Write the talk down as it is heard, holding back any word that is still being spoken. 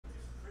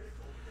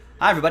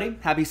Hi everybody,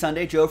 happy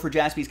Sunday. Joe for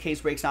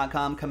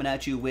JaspysCaseBreaks.com coming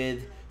at you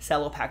with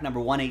Cello pack number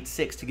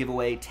 186 to give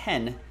away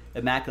 10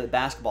 Immaculate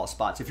basketball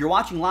spots. If you're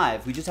watching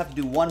live, we just have to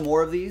do one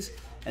more of these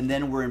and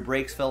then we're in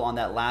Breaksville on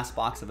that last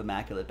box of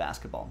Immaculate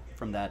basketball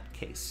from that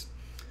case.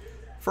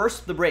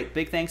 First, the break.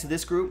 Big thanks to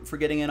this group for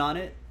getting in on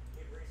it.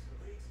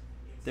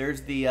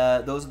 There's the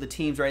those are the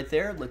teams right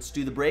there. Let's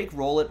do the break,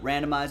 roll it,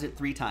 randomize it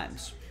 3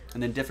 times,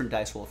 and then different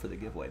dice roll for the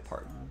giveaway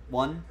part.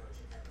 1,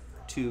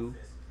 2,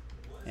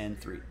 and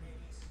 3.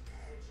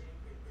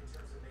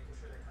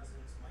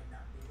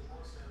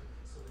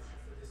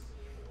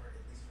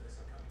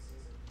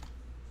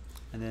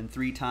 And then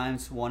 3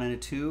 times, 1 and a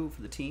 2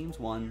 for the teams.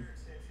 1,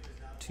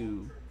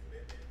 2,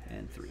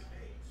 and 3.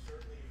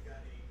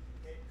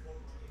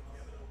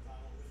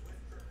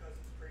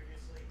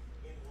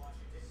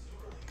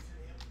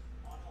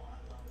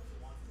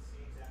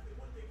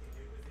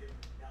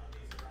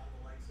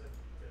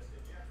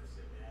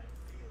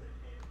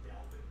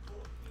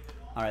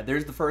 All right,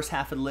 there's the first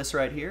half of the list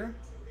right here.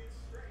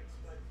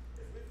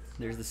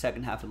 There's the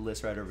second half of the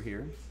list right over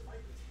here.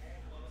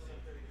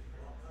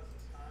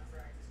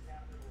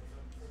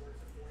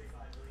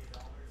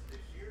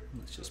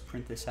 Let's just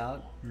print this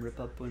out and rip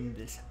up in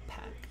this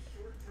pack.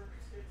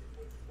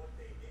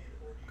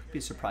 Could be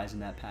a surprise in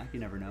that pack, you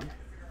never know.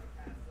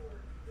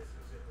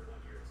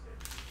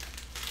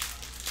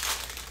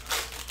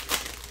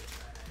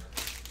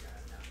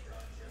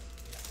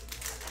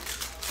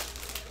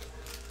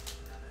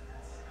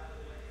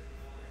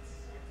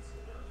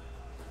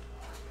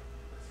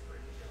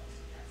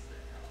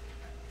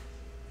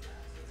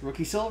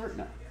 Rookie silver?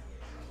 No.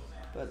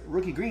 But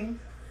rookie green.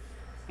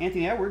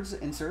 Anthony Edwards,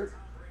 insert.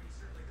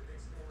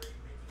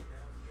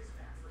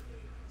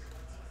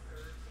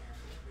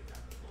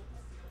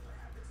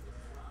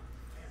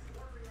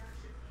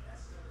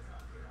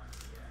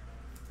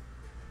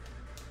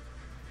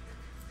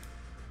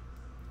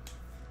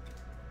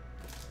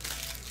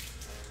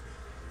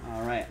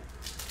 All right.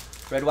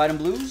 Red, white, and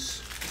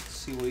blues. Let's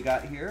see what we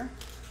got here.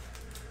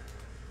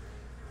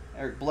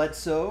 Eric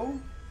Bledsoe,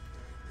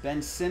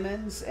 Ben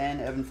Simmons, and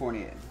Evan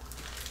Fournier.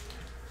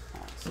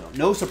 So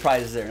no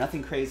surprises there,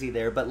 nothing crazy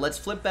there. But let's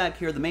flip back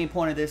here. The main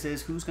point of this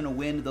is who's going to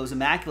win those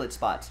Immaculate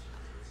spots.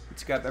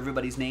 Let's grab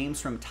everybody's names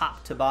from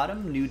top to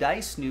bottom. New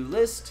dice, new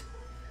list,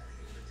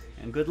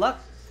 and good luck.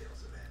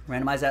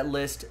 Randomize that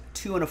list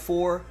 2 and a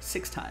 4,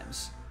 6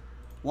 times.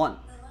 1,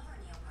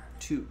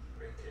 2,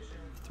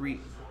 3,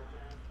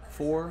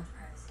 4,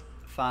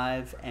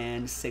 5,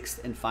 and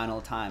 6th and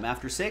final time.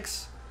 After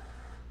 6.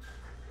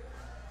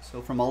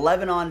 So from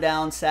 11 on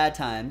down, sad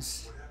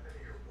times,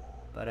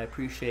 but I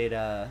appreciate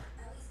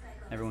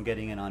everyone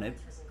getting in on it.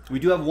 We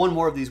do have one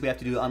more of these we have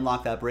to do to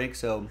unlock that break,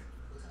 so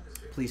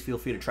please feel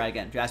free to try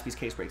again.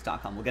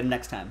 JaspysCaseBreaks.com. We'll get them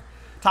next time.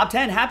 Top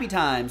 10 happy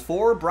times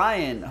for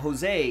Brian,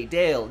 Jose,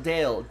 Dale,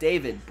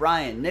 David,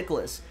 Brian,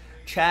 Nicholas,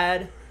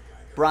 Chad,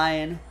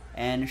 Brian,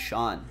 and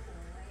Sean.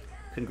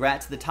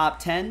 Congrats to the top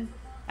 10.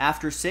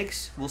 After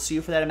 6, we'll see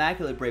you for that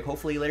Immaculate break,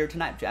 hopefully later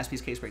tonight.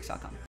 JaspysCaseBreaks.com.